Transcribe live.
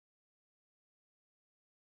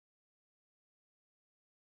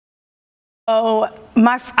So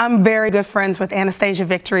I'm very good friends with Anastasia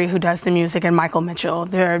Victory, who does the music, and Michael Mitchell.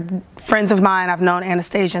 They're friends of mine. I've known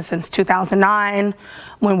Anastasia since 2009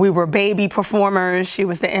 when we were baby performers. She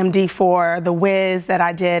was the MD for The Wiz that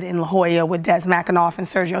I did in La Jolla with Des McAnuff and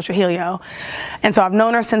Sergio Trujillo. And so I've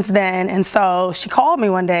known her since then. And so she called me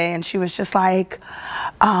one day and she was just like,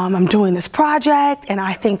 I'm doing this project and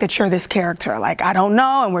I think that you're this character. Like, I don't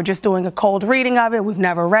know, and we're just doing a cold reading of it. We've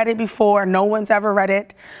never read it before. No one's ever read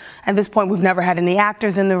it. At this point, we've never had any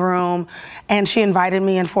actors in the room, and she invited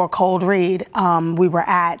me in for a cold read. We were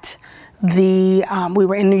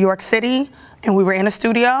in New York City, and we were in a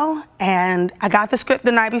studio, and I got the script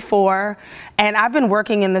the night before, and I've been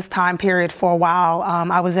working in this time period for a while.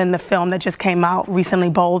 I was in the film that just came out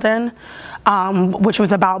recently, Bolden, which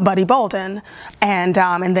was about Buddy Bolden, and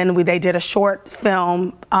then they did a short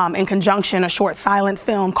film in conjunction, a short silent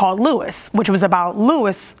film called Lewis, which was about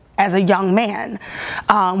Lewis as a young man,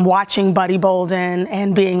 watching Buddy Bolden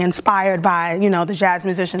and being inspired by, you know, the jazz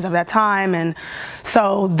musicians of that time. And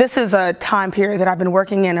so this is a time period that I've been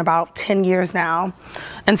working in about 10 years now.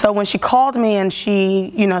 And so when she called me and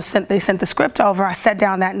she, you know, they sent the script over, I sat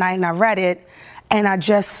down that night and I read it, and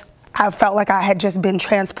I felt like I had just been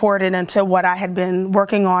transported into what I had been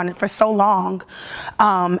working on for so long.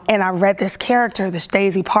 And I read this character, this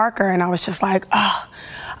Daisy Parker, and I was just like, oh,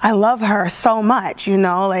 I love her so much, you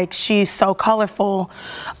know, like she's so colorful,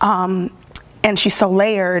 and she's so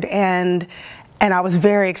layered, and I was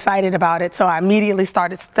very excited about it. So I immediately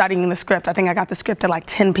started studying the script. I think I got the script at like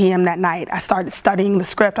 10 p.m. that night. I started studying the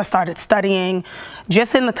script. I started studying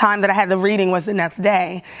just in the time that I had the reading was the next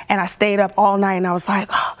day. And I stayed up all night and I was like,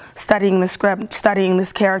 oh, studying the script, studying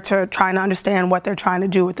this character, trying to understand what they're trying to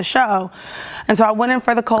do with the show. And so I went in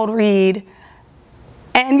for the cold read.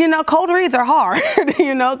 And, you know, cold reads are hard,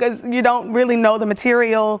 you know, because you don't really know the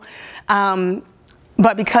material.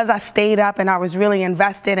 But because I stayed up and I was really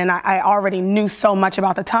invested and I already knew so much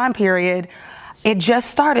about the time period, it just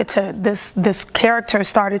started to, this character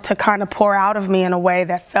started to kind of pour out of me in a way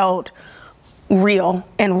that felt real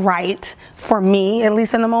and right for me, at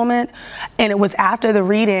least in the moment. And it was after the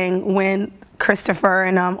reading when Christopher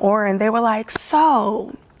and Oren, they were like,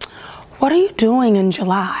 so what are you doing in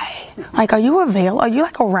July? Like, are you available? Are you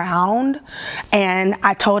like around? And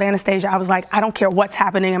I told Anastasia, I was like, I don't care what's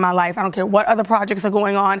happening in my life. I don't care what other projects are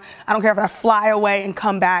going on. I don't care if I fly away and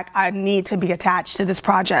come back. I need to be attached to this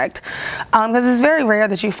project. Because it's very rare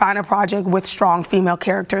that you find a project with strong female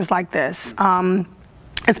characters like this.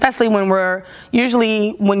 Especially when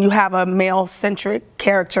usually when you have a male-centric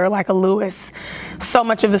character like a Lewis, so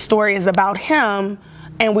much of the story is about him,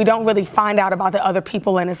 and we don't really find out about the other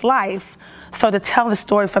people in his life. So to tell the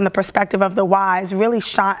story from the perspective of the wives really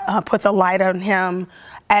puts a light on him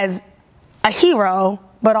as a hero,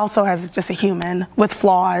 but also as just a human with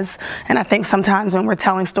flaws. And I think sometimes when we're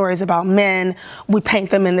telling stories about men, we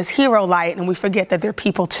paint them in this hero light and we forget that they're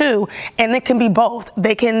people too. And it can be both.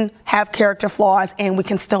 They can have character flaws and we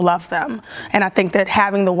can still love them. And I think that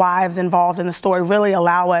having the wives involved in the story really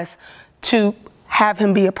allow us to have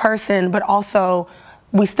him be a person, but also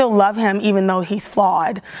we still love him even though he's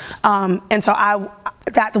flawed. And so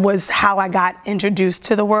that was how I got introduced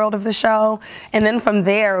to the world of the show. And then from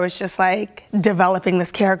there, it was just like developing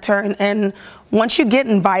this character. And once you get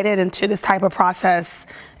invited into this type of process,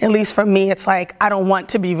 at least for me, it's like, I don't want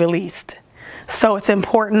to be released. So it's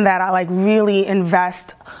important that I like really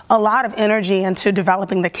invest a lot of energy into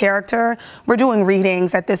developing the character. We're doing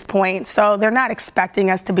readings at this point, so they're not expecting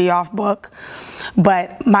us to be off book.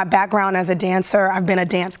 But my background as a dancer, I've been a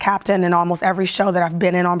dance captain in almost every show that I've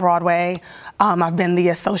been in on Broadway. I've been the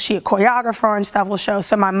associate choreographer on several shows,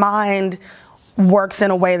 so my mind works in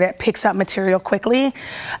a way that picks up material quickly.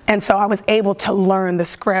 And so I was able to learn the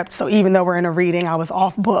script. So even though we're in a reading, I was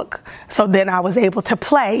off book. So then I was able to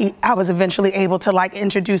play. I was eventually able to like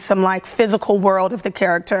introduce some like physical world of the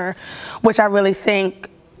character, which I really think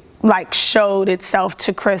like showed itself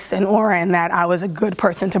to Chris and Oren that I was a good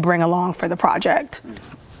person to bring along for the project.